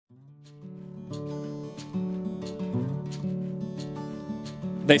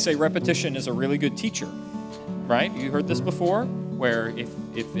They say repetition is a really good teacher, right? You heard this before, where if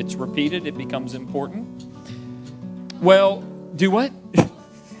it's repeated, it becomes important. Well, do what?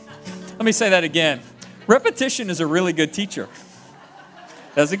 Let me say that again. Repetition is a really good teacher.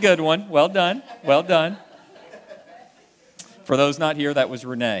 That's a good one. Well done. Well done. For those not here, that was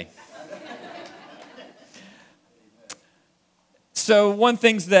Renee. So one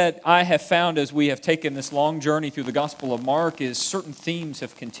things that I have found as we have taken this long journey through the Gospel of Mark is certain themes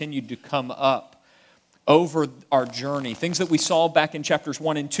have continued to come up over our journey. Things that we saw back in chapters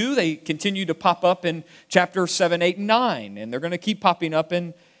 1 and 2, they continue to pop up in chapter 7, 8, and 9. And they're going to keep popping up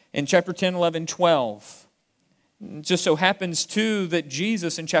in chapter 10, 11, 12. It just so happens, too, that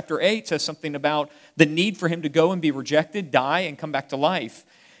Jesus in chapter 8 says something about the need for him to go and be rejected, die, and come back to life.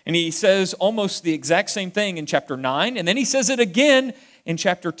 And he says almost the exact same thing in chapter 9, and then he says it again in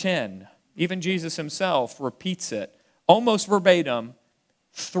chapter 10. Even Jesus himself repeats it almost verbatim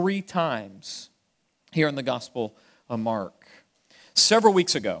 3 times here in the Gospel of Mark. Several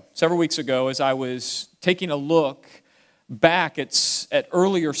weeks ago, as I was taking a look back at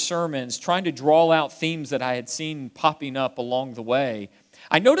earlier sermons, trying to draw out themes that I had seen popping up along the way,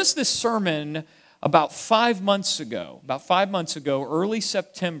 I noticed this sermon about 5 months ago, early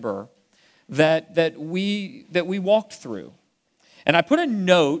September, that we walked through. And I put a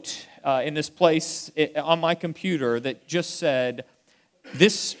note in this place on my computer that just said,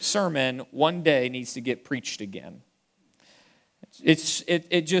 this sermon one day needs to get preached again.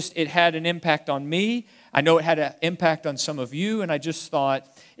 It had an impact on me. I know it had an impact on some of you, and I just thought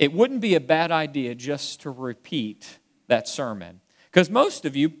it wouldn't be a bad idea just to repeat that sermon, because most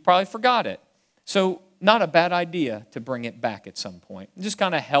of you probably forgot it. So not a bad idea to bring it back at some point. Just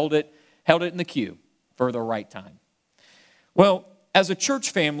kind of held it in the queue for the right time. Well, as a church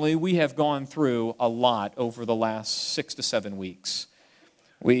family, we have gone through a lot over the last 6 to 7 weeks.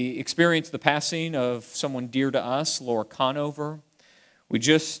 We experienced the passing of someone dear to us, Laura Conover. We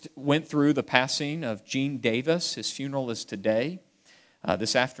just went through the passing of Gene Davis. His funeral is today,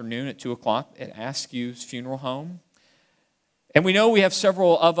 this afternoon at 2 o'clock at Askew's Funeral Home. And we know we have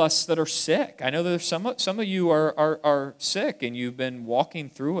several of us that are sick. I know there's some of you are sick, and you've been walking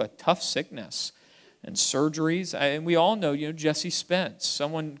through a tough sickness and surgeries. And we all know, Jesse Spence,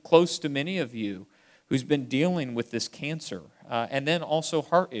 someone close to many of you who's been dealing with this cancer, and then also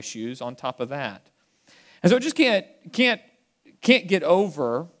heart issues on top of that. And so I just can't get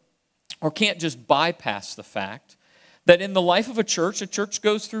over or can't just bypass the fact that in the life of a church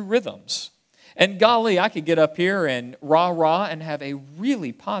goes through rhythms. And golly, I could get up here and rah-rah and have a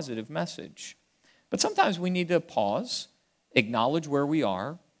really positive message. But sometimes we need to pause, acknowledge where we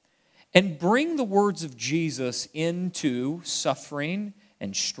are, and bring the words of Jesus into suffering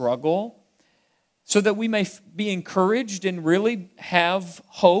and struggle so that we may be encouraged and really have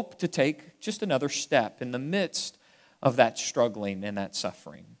hope to take just another step in the midst of that struggling and that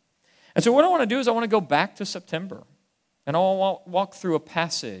suffering. And so what I want to do is I want to go back to September, and I'll walk through a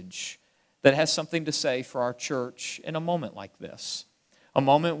passage that has something to say for our church in a moment like this. A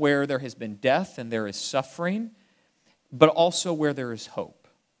moment where there has been death and there is suffering, but also where there is hope.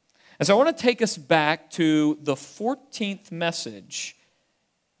 And so I want to take us back to the 14th message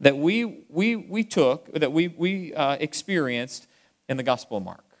that we experienced in the Gospel of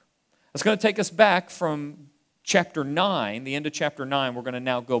Mark. It's going to take us back from chapter 9, the end of chapter 9. We're going to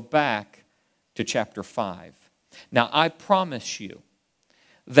now go back to chapter 5. Now, I promise you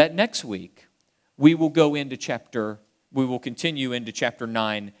that next week we will continue into chapter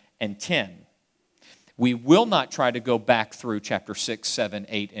 9 and 10. We will not try to go back through chapter 6, 7,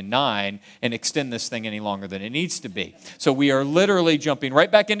 8, and 9 and extend this thing any longer than it needs to be. So we are literally jumping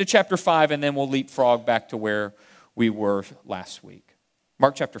right back into chapter 5, and then we'll leapfrog back to where we were last week.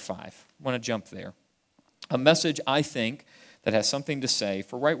 Mark chapter 5. I want to jump there. A message, I think, that has something to say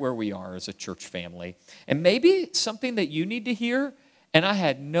for right where we are as a church family. And maybe something that you need to hear, and I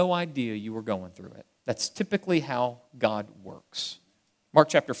had no idea you were going through it. That's typically how God works. Mark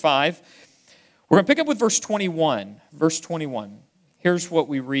chapter 5. We're going to pick up with verse 21. Verse 21. Here's what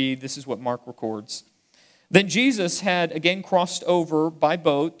we read. This is what Mark records. Then Jesus had again crossed over by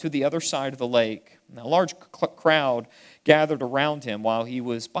boat to the other side of the lake. A large crowd gathered around him while he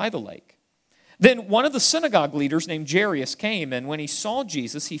was by the lake. Then one of the synagogue leaders named Jairus came, and when he saw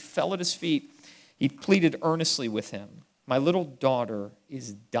Jesus, he fell at his feet. He pleaded earnestly with him. My little daughter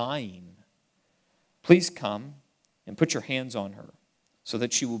is dying. Please come and put your hands on her so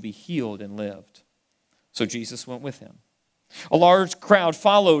that she will be healed and lived. So Jesus went with him. A large crowd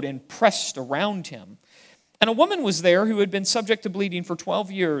followed and pressed around him. And a woman was there who had been subject to bleeding for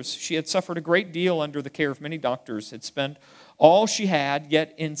 12 years. She had suffered a great deal under the care of many doctors, had spent all she had,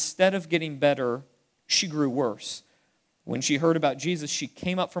 yet instead of getting better, she grew worse. When she heard about Jesus, she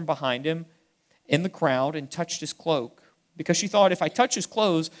came up from behind him in the crowd and touched his cloak, because she thought, if I touch his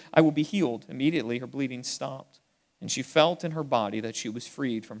clothes, I will be healed. Immediately her bleeding stopped, and she felt in her body that she was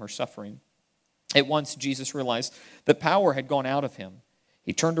freed from her suffering. At once Jesus realized that power had gone out of him.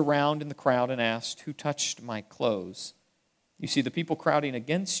 He turned around in the crowd and asked, "Who touched my clothes?" "You see the people crowding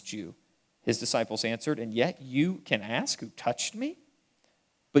against you," his disciples answered, "and yet you can ask, 'Who touched me?'"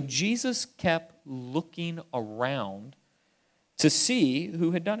 But Jesus kept looking around to see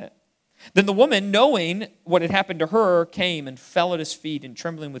who had done it. Then the woman, knowing what had happened to her, came and fell at his feet, and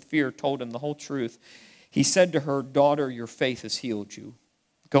trembling with fear told him the whole truth. He said to her, "Daughter, your faith has healed you.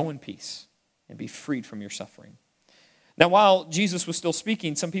 Go in peace and be freed from your suffering." Now, while Jesus was still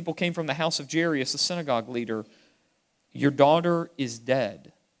speaking, some people came from the house of Jairus, the synagogue leader. "Your daughter is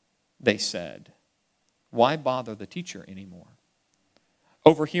dead," they said. "Why bother the teacher anymore?"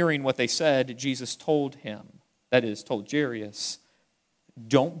 Overhearing what they said, Jesus told him, that is, told Jairus,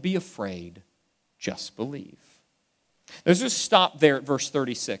 "Don't be afraid, just believe." Let's just stop there at verse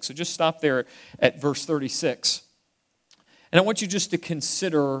 36. So just stop there at verse 36. And I want you just to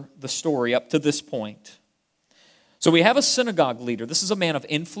consider the story up to this point. So we have a synagogue leader. This is a man of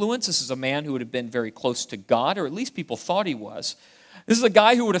influence. This is a man who would have been very close to God, or at least people thought he was. This is a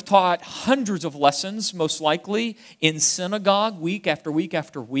guy who would have taught hundreds of lessons, most likely, in synagogue week after week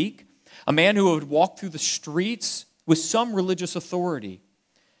after week. A man who would walk through the streets with some religious authority.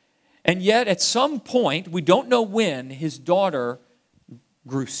 And yet, at some point, we don't know when, his daughter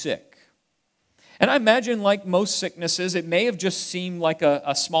grew sick. And I imagine, like most sicknesses, it may have just seemed like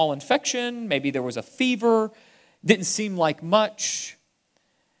a small infection. Maybe there was a fever. Didn't seem like much.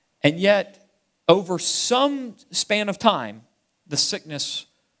 And yet, over some span of time, the sickness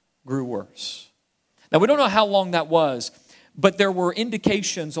grew worse. Now, we don't know how long that was, but there were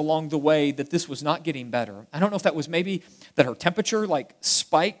indications along the way that this was not getting better. I don't know if that was maybe that her temperature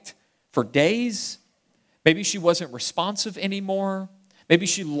spiked for days. Maybe she wasn't responsive anymore. Maybe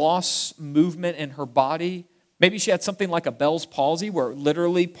she lost movement in her body. Maybe she had something like a Bell's palsy, where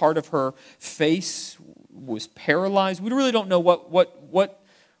literally part of her face was paralyzed. We really don't know what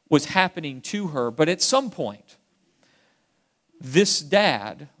was happening to her. But at some point, this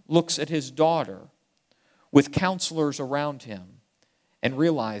dad looks at his daughter with counselors around him and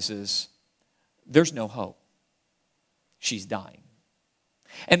realizes there's no hope. She's dying.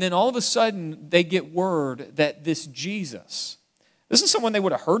 And then all of a sudden, they get word that this Jesus, this is someone they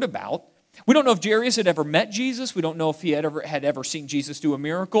would have heard about. We don't know if Jairus had ever met Jesus. We don't know if he had ever seen Jesus do a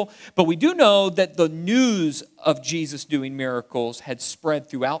miracle. But we do know that the news of Jesus doing miracles had spread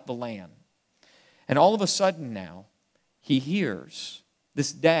throughout the land. And all of a sudden now, he hears,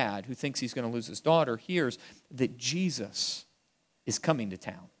 this dad who thinks he's going to lose his daughter, hears that Jesus is coming to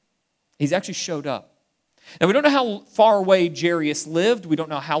town. He's actually showed up. Now, we don't know how far away Jairus lived. We don't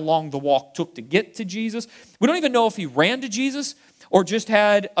know how long the walk took to get to Jesus. We don't even know if he ran to Jesus or just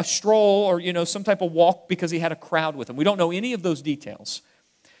had a stroll or, some type of walk because he had a crowd with him. We don't know any of those details.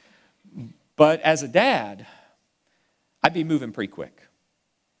 But as a dad, I'd be moving pretty quick.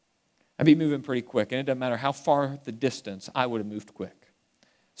 And it doesn't matter how far the distance, I would have moved quick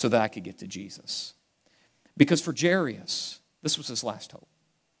so that I could get to Jesus. Because for Jairus, this was his last hope.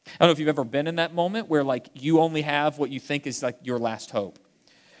 I don't know if you've ever been in that moment where you only have what you think is your last hope.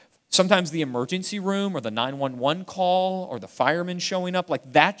 Sometimes the emergency room or the 911 call or the fireman showing up,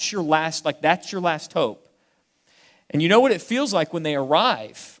 that's your last hope. And you know what it feels like when they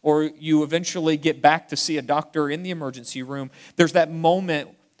arrive or you eventually get back to see a doctor in the emergency room. There's that moment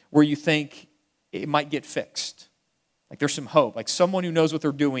where you think it might get fixed. There's some hope. Someone who knows what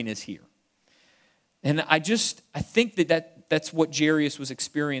they're doing is here. And I think that's what Jairus was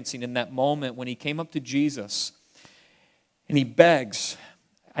experiencing in that moment when he came up to Jesus and he begs,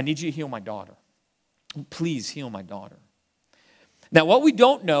 "I need you to heal my daughter. Please heal my daughter." Now, what we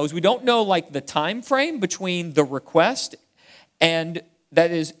don't know is the time frame between the request and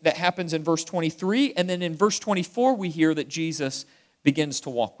that happens in verse 23, and then in verse 24 we hear that Jesus begins to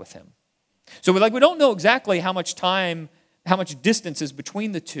walk with him. So we don't know exactly how much distance is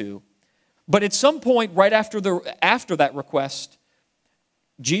between the two. But at some point right after that request,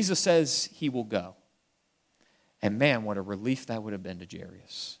 Jesus says he will go. And man, what a relief that would have been to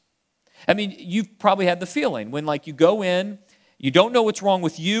Jairus. I mean, you've probably had the feeling when you go in, you don't know what's wrong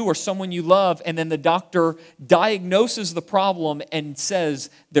with you or someone you love, and then the doctor diagnoses the problem and says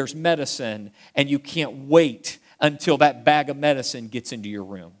there's medicine, and you can't wait until that bag of medicine gets into your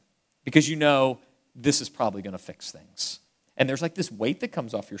room. Because this is probably going to fix things. And there's like this weight that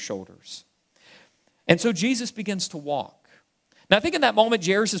comes off your shoulders. And so Jesus begins to walk. Now, I think in that moment,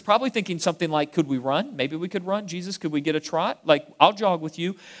 Jairus is probably thinking something like, could we run? Maybe we could run. Jesus, could we get a trot? Like, I'll jog with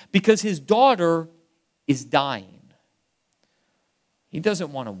you. Because his daughter is dying. He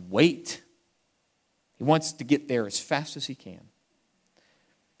doesn't want to wait. He wants to get there as fast as he can.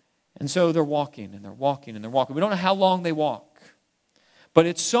 And so they're walking, and they're walking, and they're walking. We don't know how long they walk. But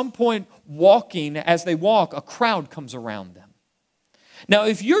at some point, walking, as they walk, a crowd comes around them. Now,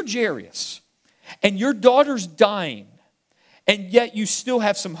 if you're Jairus, and your daughter's dying, and yet you still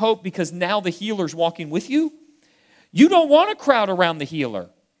have some hope because now the healer's walking with you, you don't want a crowd around the healer.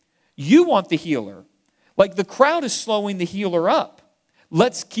 You want the healer. Like the crowd is slowing the healer up.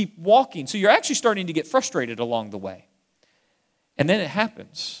 Let's keep walking. So you're actually starting to get frustrated along the way. And then it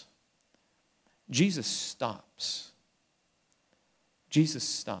happens. Jesus stops. Jesus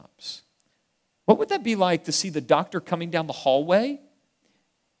stops. What would that be like to see the doctor coming down the hallway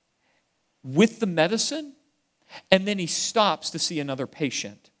with the medicine, and then he stops to see another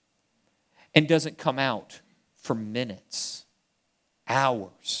patient and doesn't come out for minutes,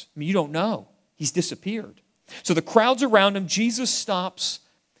 hours? I mean, you don't know. He's disappeared. So the crowd's around him. Jesus stops.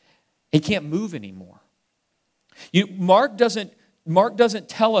 He can't move anymore. Mark doesn't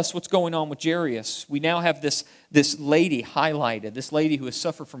tell us what's going on with Jairus. We now have this lady highlighted, this lady who has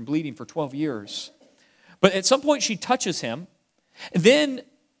suffered from bleeding for 12 years. But at some point she touches him. Then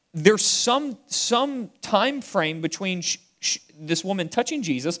there's some time frame between this woman touching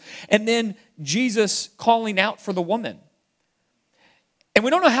Jesus and then Jesus calling out for the woman. And we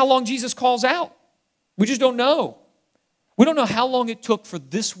don't know how long Jesus calls out. We just don't know. We don't know how long it took for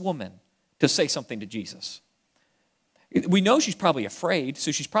this woman to say something to Jesus. We know she's probably afraid,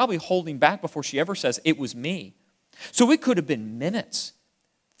 so she's probably holding back before she ever says, "It was me." So it could have been minutes,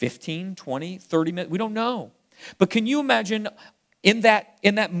 15, 20, 30 minutes. We don't know. But can you imagine in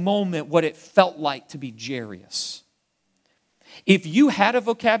that moment what it felt like to be Jairus? If you had a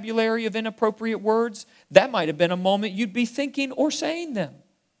vocabulary of inappropriate words, that might have been a moment you'd be thinking or saying them.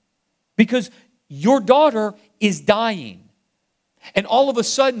 Because your daughter is dying. And all of a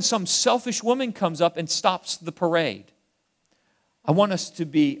sudden, some selfish woman comes up and stops the parade. I want us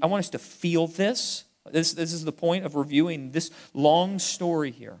to feel this. This is the point of reviewing this long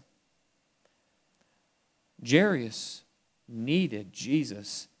story here. Jairus needed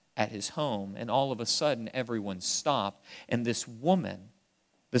Jesus at his home, and all of a sudden everyone stopped, and this woman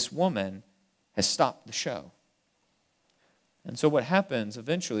has stopped the show. And so what happens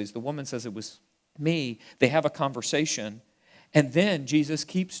eventually is the woman says, "It was me." They have a conversation, and then Jesus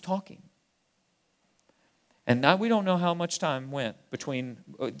keeps talking. And now we don't know how much time went between,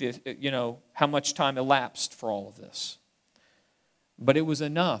 how much time elapsed for all of this. But it was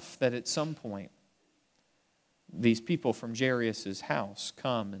enough that at some point, these people from Jairus' house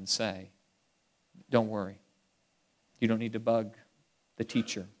come and say, "Don't worry. You don't need to bug the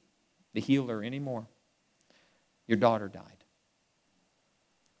teacher, the healer anymore. Your daughter died."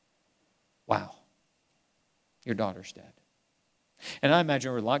 Wow. Your daughter's dead. And I imagine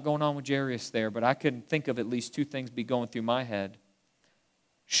there was a lot going on with Jairus there, but I can think of at least two things be going through my head.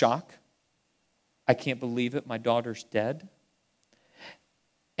 Shock. I can't believe it. My daughter's dead.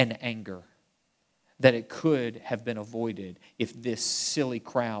 And anger. That it could have been avoided if this silly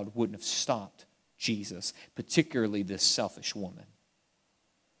crowd wouldn't have stopped Jesus, particularly this selfish woman.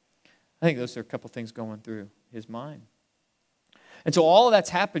 I think those are a couple things going through his mind. And so all of that's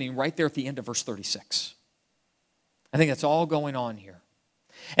happening right there at the end of verse 36. I think that's all going on here.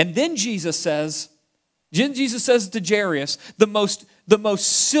 And then Jesus says to Jairus, the most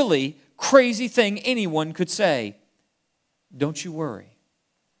silly, crazy thing anyone could say. "Don't you worry.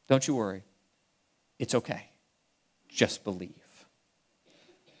 Don't you worry. It's okay. Just believe."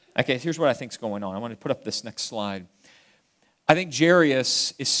 Okay, here's what I think is going on. I want to put up this next slide. I think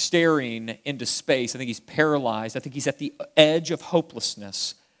Jairus is staring into space. I think he's paralyzed. I think he's at the edge of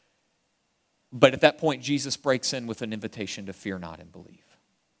hopelessness. But at that point, Jesus breaks in with an invitation to fear not and believe.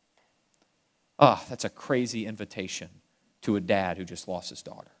 That's a crazy invitation to a dad who just lost his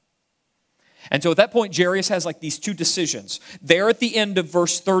daughter. And so at that point, Jairus has like these two decisions. There at the end of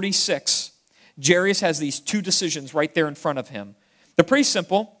verse 36, Jairus has these two decisions right there in front of him. They're pretty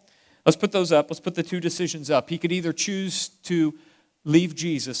simple. Let's put those up. Let's put the two decisions up. He could either choose to leave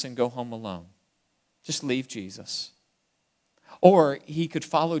Jesus and go home alone. Just leave Jesus. Or he could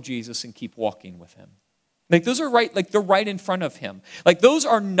follow Jesus and keep walking with him. Like those are right, like they're right in front of him. Like those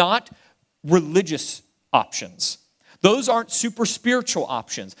are not religious options. Those aren't super spiritual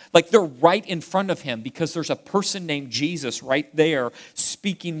options. Like they're right in front of him because there's a person named Jesus right there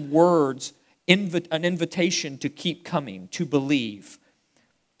speaking words an invitation to keep coming, to believe.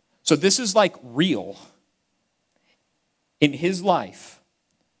 So this is like real in his life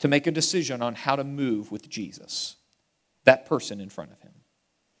to make a decision on how to move with Jesus, that person in front of him.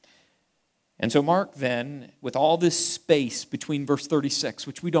 And so Mark then, with all this space between verse 36,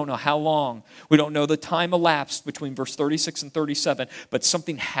 which we don't know how long, we don't know the time elapsed between verse 36 and 37, but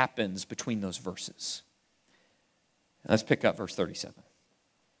something happens between those verses. Let's pick up verse 37.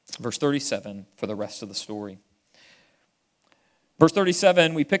 Verse 37 for the rest of the story. Verse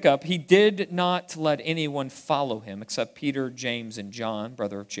 37, we pick up, he did not let anyone follow him except Peter, James, and John,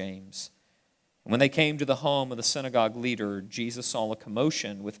 brother of James. And when they came to the home of the synagogue leader, Jesus saw a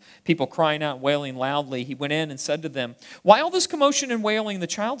commotion with people crying out and wailing loudly. He went in and said to them, "Why all this commotion and wailing? The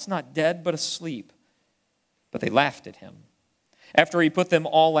child's not dead, but asleep." But they laughed at him. After he put them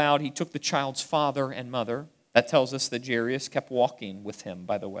all out, he took the child's father and mother. That tells us that Jairus kept walking with him,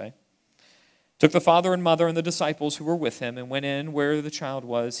 by the way. Took the father and mother and the disciples who were with him and went in where the child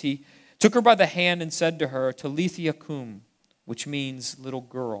was. He took her by the hand and said to her, "Talitha cum," which means, "Little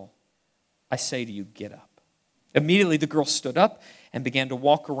girl, I say to you, get up." Immediately the girl stood up and began to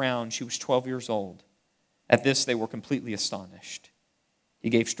walk around. She was 12 years old. At this they were completely astonished. He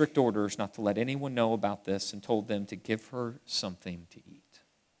gave strict orders not to let anyone know about this and told them to give her something to eat.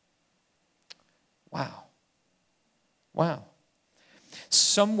 Wow. Wow.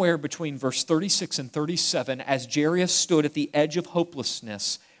 Somewhere between verse 36 and 37, as Jairus stood at the edge of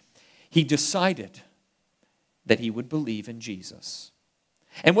hopelessness, he decided that he would believe in Jesus.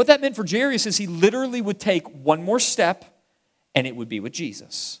 And what that meant for Jairus is he literally would take one more step, and it would be with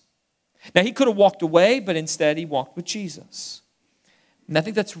Jesus. Now, he could have walked away, but instead he walked with Jesus. And I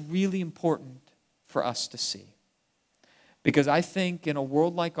think that's really important for us to see. Because I think in a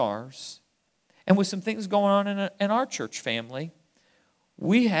world like ours, and with some things going on in our church family,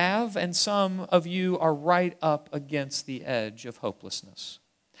 we have, and some of you are right up against the edge of hopelessness.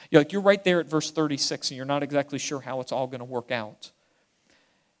 You're right there at verse 36, and you're not exactly sure how it's all going to work out.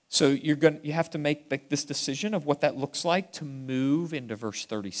 So you have to make this decision of what that looks like to move into verse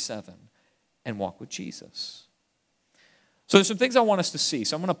 37 and walk with Jesus. So there's some things I want us to see.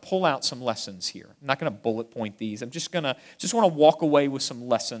 So I'm going to pull out some lessons here. I'm not going to bullet point these. I'm just want to walk away with some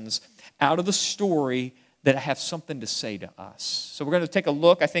lessons out of the story that have something to say to us. So we're going to take a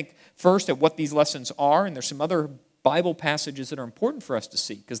look, I think, first at what these lessons are, and there's some other Bible passages that are important for us to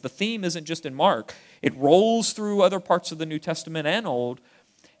see, because the theme isn't just in Mark. It rolls through other parts of the New Testament and Old,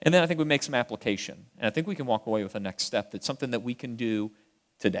 and then I think we make some application. And I think we can walk away with a next step that's something that we can do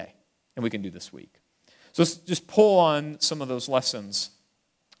today, and we can do this week. So let's just pull on some of those lessons.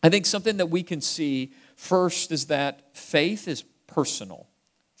 I think something that we can see first is that faith is personal.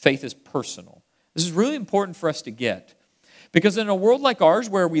 Faith is personal. This is really important for us to get. Because in a world like ours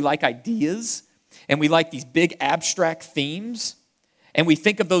where we like ideas and we like these big abstract themes and we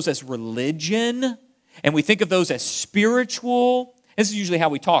think of those as religion and we think of those as spiritual, this is usually how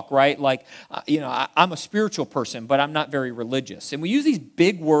we talk, right? Like, I'm a spiritual person, but I'm not very religious. And we use these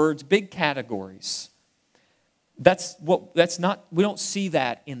big words, big categories. We don't see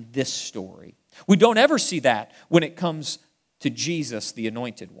that in this story. We don't ever see that when it comes to Jesus, the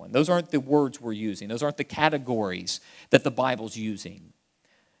Anointed One. Those aren't the words we're using. Those aren't the categories that the Bible's using.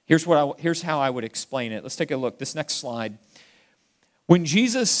 Here's how I would explain it. Let's take a look. This next slide. When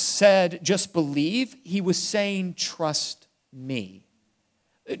Jesus said, "Just believe," he was saying, "Trust me."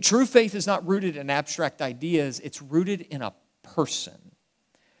 True faith is not rooted in abstract ideas. It's rooted in a person.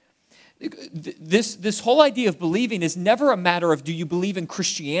 This whole idea of believing is never a matter of do you believe in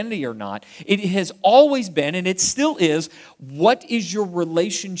Christianity or not. It has always been, and it still is, what is your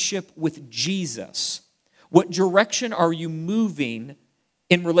relationship with Jesus? What direction are you moving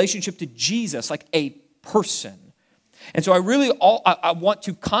in relationship to Jesus, like a person? And so I want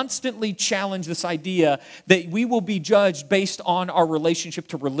to constantly challenge this idea that we will be judged based on our relationship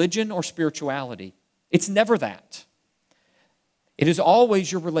to religion or spirituality. It's never that. It is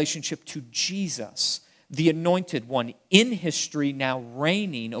always your relationship to Jesus, the Anointed One in history, now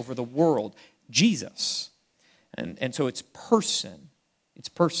reigning over the world, Jesus. And so it's person. It's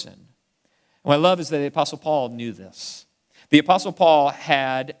person. And what I love is that the Apostle Paul knew this. The Apostle Paul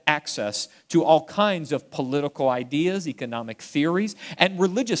had access to all kinds of political ideas, economic theories, and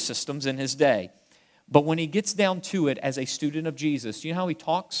religious systems in his day. But when he gets down to it as a student of Jesus, do you know how he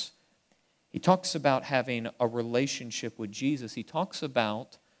talks? He talks about having a relationship with Jesus. He talks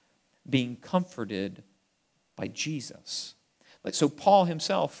about being comforted by Jesus. So Paul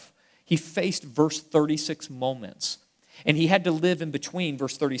himself, he faced verse 36 moments. And he had to live in between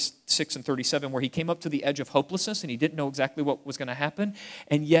verse 36 and 37 where he came up to the edge of hopelessness and he didn't know exactly what was going to happen.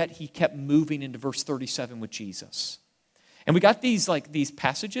 And yet he kept moving into verse 37 with Jesus. And we got these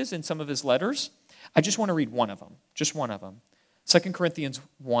passages in some of his letters. I just want to read one of them, just one of them. 2 Corinthians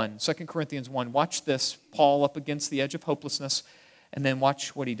 1. Watch this, Paul up against the edge of hopelessness, and then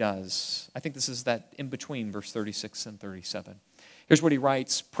watch what he does. I think this is that in between verse 36 and 37. Here's what he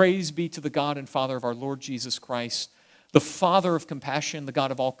writes. Praise be to the God and Father of our Lord Jesus Christ, the Father of compassion, the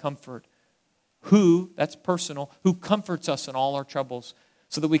God of all comfort, who, that's personal, who comforts us in all our troubles,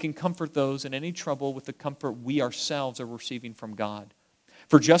 so that we can comfort those in any trouble with the comfort we ourselves are receiving from God.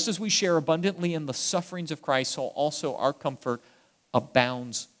 For just as we share abundantly in the sufferings of Christ, so also our comfort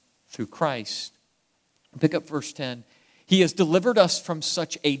abounds through Christ. Pick up verse 10. He has delivered us from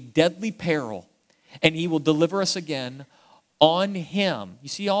such a deadly peril, and he will deliver us again. On him, you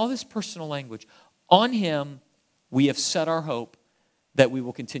see all this personal language, on him we have set our hope that he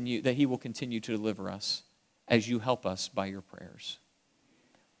will continue to deliver us as you help us by your prayers.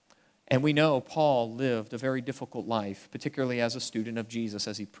 And we know Paul lived a very difficult life, particularly as a student of Jesus,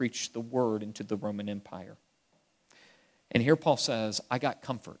 as he preached the word into the Roman Empire. And here Paul says, I got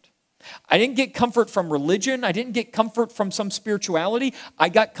comfort. I didn't get comfort from religion. I didn't get comfort from some spirituality. I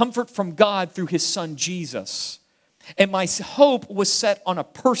got comfort from God through his son Jesus. And my hope was set on a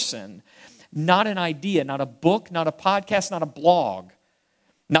person, not an idea, not a book, not a podcast, not a blog,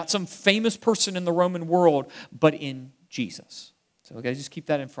 not some famous person in the Roman world, but in Jesus. So okay, just keep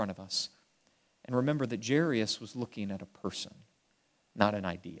that in front of us. And remember that Jairus was looking at a person, not an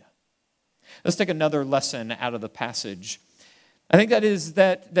idea. Let's take another lesson out of the passage. I think that is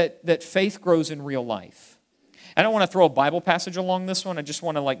that faith grows in real life. I don't want to throw a Bible passage along this one. I just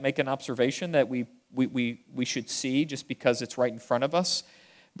want to make an observation that we should see just because it's right in front of us,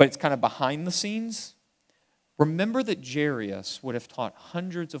 but it's kind of behind the scenes. Remember that Jairus would have taught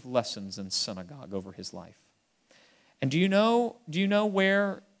hundreds of lessons in synagogue over his life. And do you know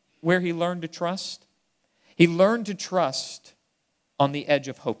where he learned to trust? He learned to trust on the edge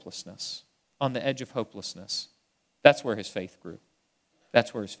of hopelessness. On the edge of hopelessness. That's where his faith grew.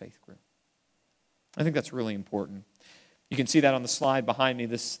 That's where his faith grew. I think that's really important. You can see that on the slide behind me,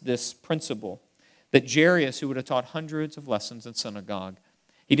 this principle that Jairus, who would have taught hundreds of lessons in synagogue,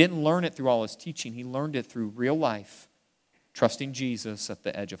 he didn't learn it through all his teaching. He learned it through real life, trusting Jesus at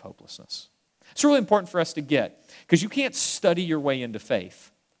the edge of hopelessness. It's really important for us to get, because you can't study your way into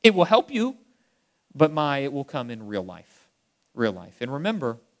faith. It will help you, but it will come in real life. Real life. And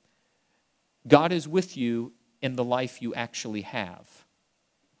remember, God is with you in the life you actually have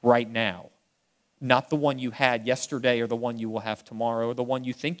right now. Not the one you had yesterday or the one you will have tomorrow or the one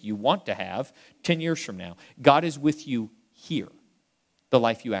you think you want to have 10 years from now. God is with you here, the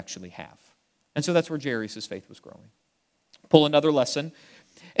life you actually have. And so that's where Jairus' faith was growing. Pull another lesson,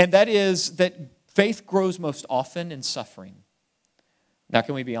 and that is that faith grows most often in suffering. Now,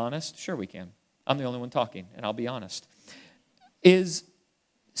 can we be honest? Sure we can. I'm the only one talking, and I'll be honest.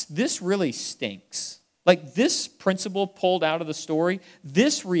 This really stinks. This principle pulled out of the story,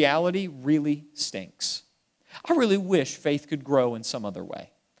 this reality really stinks. I really wish faith could grow in some other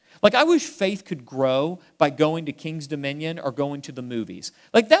way. I wish faith could grow by going to King's Dominion or going to the movies.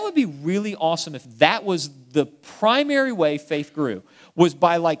 That would be really awesome if that was the primary way faith grew, was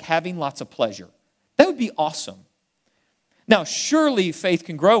by having lots of pleasure. That would be awesome. Now, surely faith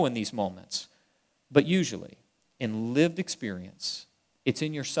can grow in these moments, but usually, in lived experience, it's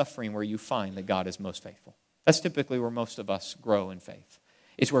in your suffering where you find that God is most faithful. That's typically where most of us grow in faith.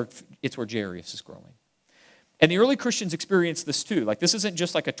 It's where Jairus is growing. And the early Christians experienced this too. This isn't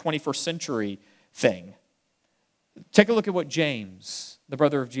just a 21st century thing. Take a look at what James, the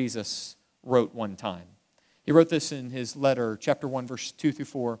brother of Jesus, wrote one time. He wrote this in his letter, chapter 1, verse 2 through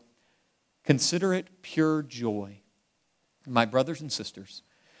 4. Consider it pure joy, my brothers and sisters,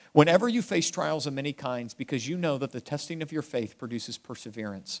 whenever you face trials of many kinds, because you know that the testing of your faith produces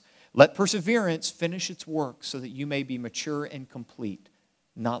perseverance. Let perseverance finish its work so that you may be mature and complete,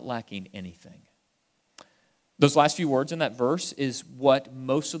 not lacking anything. Those last few words in that verse is what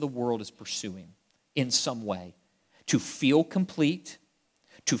most of the world is pursuing in some way. To feel complete,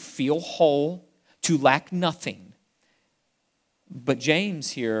 to feel whole, to lack nothing. But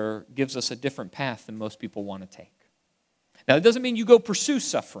James here gives us a different path than most people want to take. Now, it doesn't mean you go pursue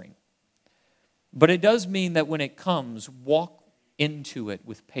suffering, but it does mean that when it comes, walk into it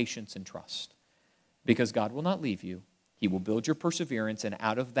with patience and trust, because God will not leave you. He will build your perseverance, and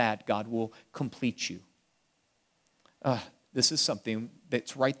out of that, God will complete you. This is something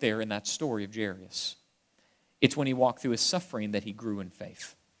that's right there in that story of Jairus. It's when he walked through his suffering that he grew in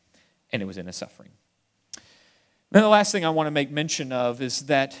faith, and it was in his suffering. Then the last thing I want to make mention of is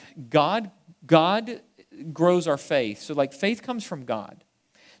that God grows our faith. So like faith comes from God.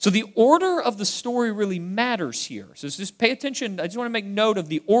 So the order of the story really matters here. So just pay attention. I just want to make note of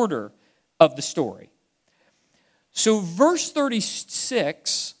the order of the story. So verse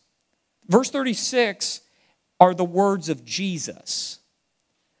 36 are the words of Jesus.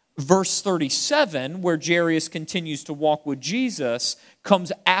 Verse 37, where Jairus continues to walk with Jesus,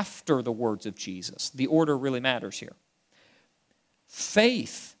 comes after the words of Jesus. The order really matters here.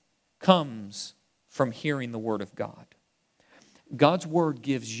 Faith comes from hearing the word of God. God's word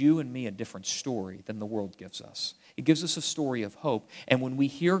gives you and me a different story than the world gives us. It gives us a story of hope. And when we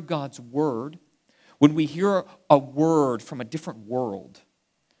hear God's word, when we hear a word from a different world,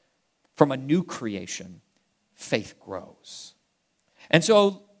 from a new creation, faith grows. And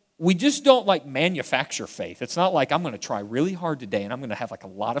so we just don't like manufacture faith. It's not like I'm going to try really hard today and I'm going to have like a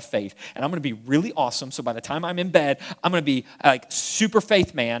lot of faith and I'm going to be really awesome. So by the time I'm in bed, I'm going to be like super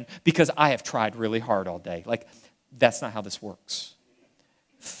faith man because I have tried really hard all day. Like that's not how this works.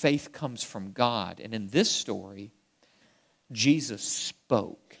 Faith comes from God. And in this story, Jesus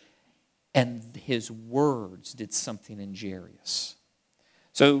spoke and his words did something in Jairus.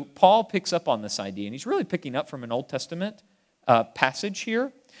 So Paul picks up on this idea and he's really picking up from an Old Testament passage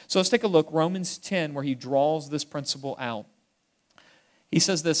here. So let's take a look, Romans 10, where he draws this principle out. He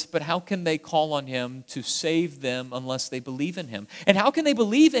says this, but how can they call on him to save them unless they believe in him? And how can they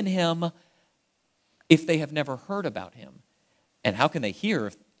believe in him if they have never heard about him? And how can they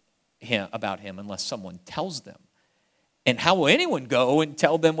hear about him unless someone tells them? And how will anyone go and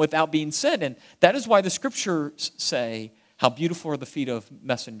tell them without being sent? And that is why the scriptures say, how beautiful are the feet of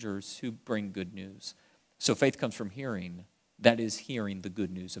messengers who bring good news. So faith comes from hearing. That is hearing the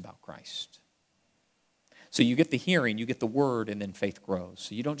good news about Christ. So you get the hearing, you get the word, and then faith grows.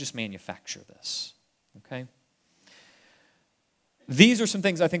 So you don't just manufacture this, okay? These are some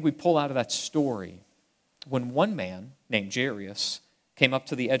things I think we pull out of that story. When one man named Jairus came up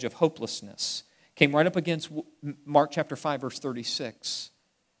to the edge of hopelessness, came right up against Mark chapter 5, verse 36,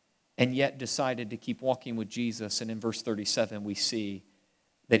 and yet decided to keep walking with Jesus. And in verse 37, we see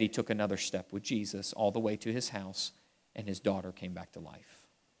that he took another step with Jesus all the way to his house, and his daughter came back to life.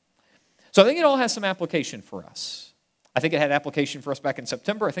 So I think it all has some application for us. I think it had application for us back in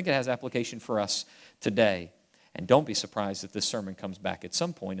September. I think it has application for us today. And don't be surprised if this sermon comes back at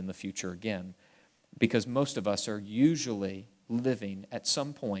some point in the future again, because most of us are usually living at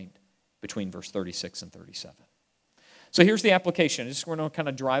some point between verse 36 and 37. So here's the application. I just want to kind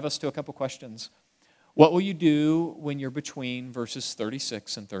of drive us to a couple questions. What will you do when you're between verses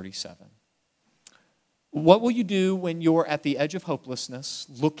 36 and 37? What will you do when you're at the edge of hopelessness,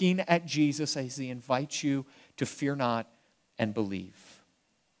 looking at Jesus as he invites you to fear not and believe?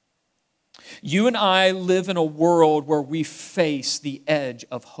 You and I live in a world where we face the edge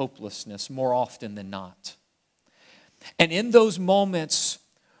of hopelessness more often than not. And in those moments,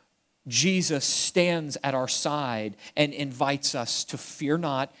 Jesus stands at our side and invites us to fear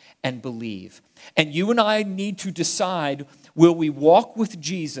not and believe. And you and I need to decide, will we walk with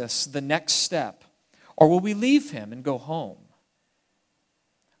Jesus the next step? Or will we leave him and go home?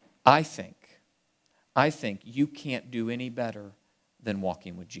 I think you can't do any better than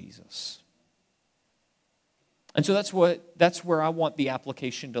walking with Jesus. And so that's where I want the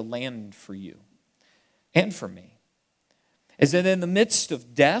application to land for you and for me. Is that in the midst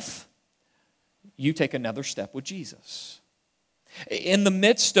of death, you take another step with Jesus. In the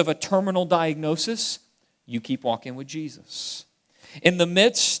midst of a terminal diagnosis, you keep walking with Jesus. In the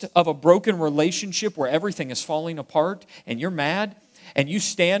midst of a broken relationship where everything is falling apart and you're mad and you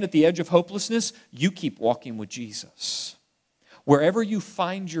stand at the edge of hopelessness, you keep walking with Jesus. Wherever you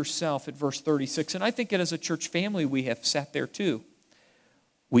find yourself at verse 36, and I think as a church family we have sat there too,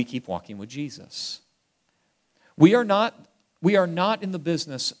 we keep walking with Jesus. We are not in the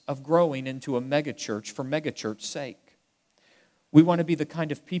business of growing into a megachurch for megachurch's sake. We want to be the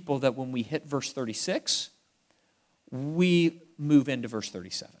kind of people that when we hit verse 36, we move into verse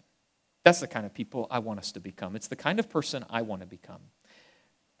 37. That's the kind of people I want us to become. It's the kind of person I want to become.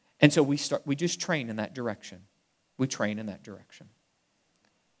 And so we just train in that direction. We train in that direction.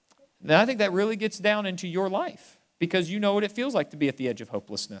 Now I think that really gets down into your life because you know what it feels like to be at the edge of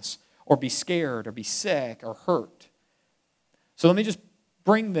hopelessness or be scared or be sick or hurt. So let me just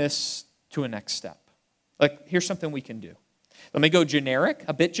bring this to a next step. Like, here's something we can do. Let me go generic,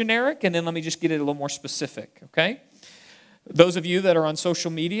 a bit generic, and then let me just get it a little more specific, okay? Those of you that are on social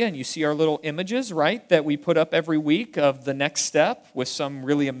media and you see our little images, right, that we put up every week of the next step with some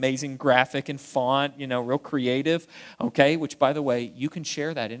really amazing graphic and font, real creative, okay, which, by the way, you can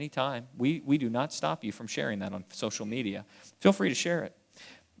share that anytime. We do not stop you from sharing that on social media. Feel free to share it.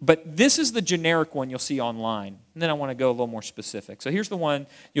 But this is the generic one you'll see online. And then I want to go a little more specific. So here's the one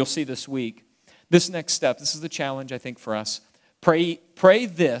you'll see this week. This next step, this is the challenge, I think, for us. Pray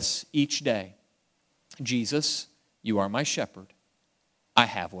this each day. Jesus, you are my shepherd. I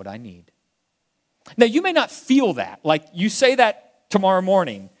have what I need. Now, you may not feel that. Like you say that tomorrow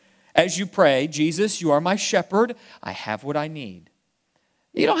morning as you pray, Jesus, you are my shepherd. I have what I need.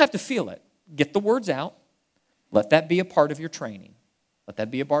 You don't have to feel it. Get the words out. Let that be a part of your training. Let that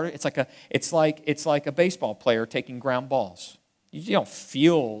be a part of it. It's like a baseball player taking ground balls. You don't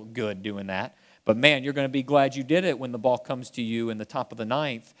feel good doing that. But man, you're going to be glad you did it when the ball comes to you in the top of the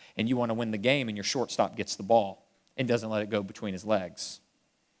ninth and you want to win the game and your shortstop gets the ball and doesn't let it go between his legs.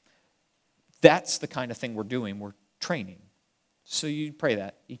 That's the kind of thing we're doing. We're training. So you pray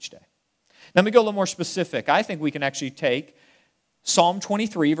that each day. Now, let me go a little more specific. I think we can actually take Psalm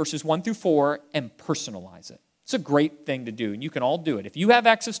 23, verses 1 through 4, and personalize it. It's a great thing to do, and you can all do it. If you have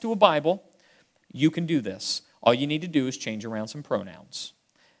access to a Bible, you can do this. All you need to do is change around some pronouns.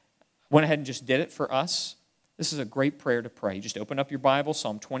 Went ahead and just did it for us. This is a great prayer to pray. You just open up your Bible,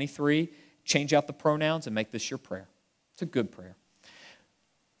 Psalm 23, change out the pronouns, and make this your prayer. It's a good prayer.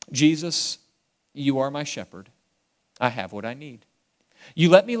 Jesus, you are my shepherd. I have what I need. You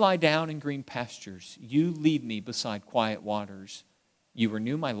let me lie down in green pastures. You lead me beside quiet waters. You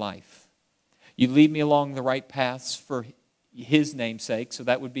renew my life. You lead me along the right paths for his name's sake. So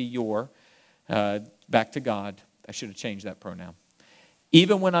that would be your, back to God. I should have changed that pronoun.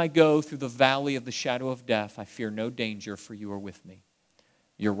 Even when I go through the valley of the shadow of death, I fear no danger, for you are with me.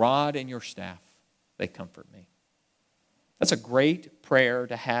 Your rod and your staff, they comfort me. That's a great prayer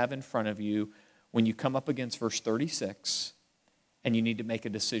to have in front of you when you come up against verse 36 and you need to make a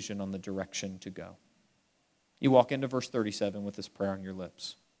decision on the direction to go. You walk into verse 37 with this prayer on your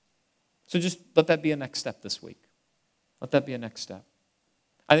lips. So just let that be a next step this week. Let that be a next step.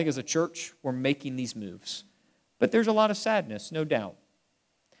 I think as a church, we're making these moves. But there's a lot of sadness, no doubt.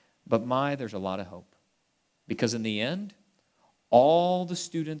 But there's a lot of hope. Because in the end, all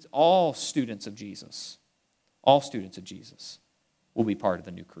students of Jesus will be part of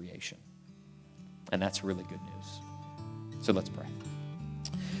the new creation. And that's really good news. So let's pray.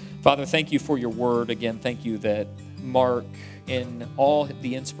 Father, thank you for your word. Again, thank you that Mark, in all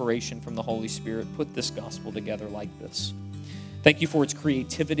the inspiration from the Holy Spirit, put this gospel together like this. Thank you for its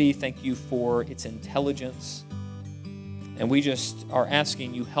creativity. Thank you for its intelligence. And we just are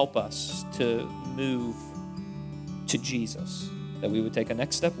asking you help us to move to Jesus, that we would take a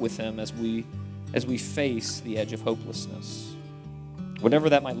next step with him as we face the edge of hopelessness. Whatever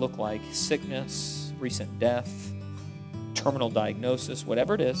that might look like, sickness, recent death, terminal diagnosis,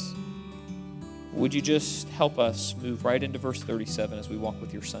 whatever it is, would you just help us move right into verse 37 as we walk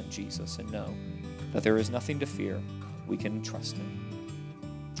with your son Jesus and know that there is nothing to fear. We can trust him.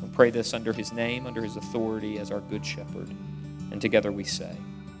 We pray this under his name, under his authority as our good shepherd. And together we say,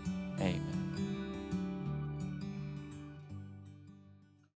 amen.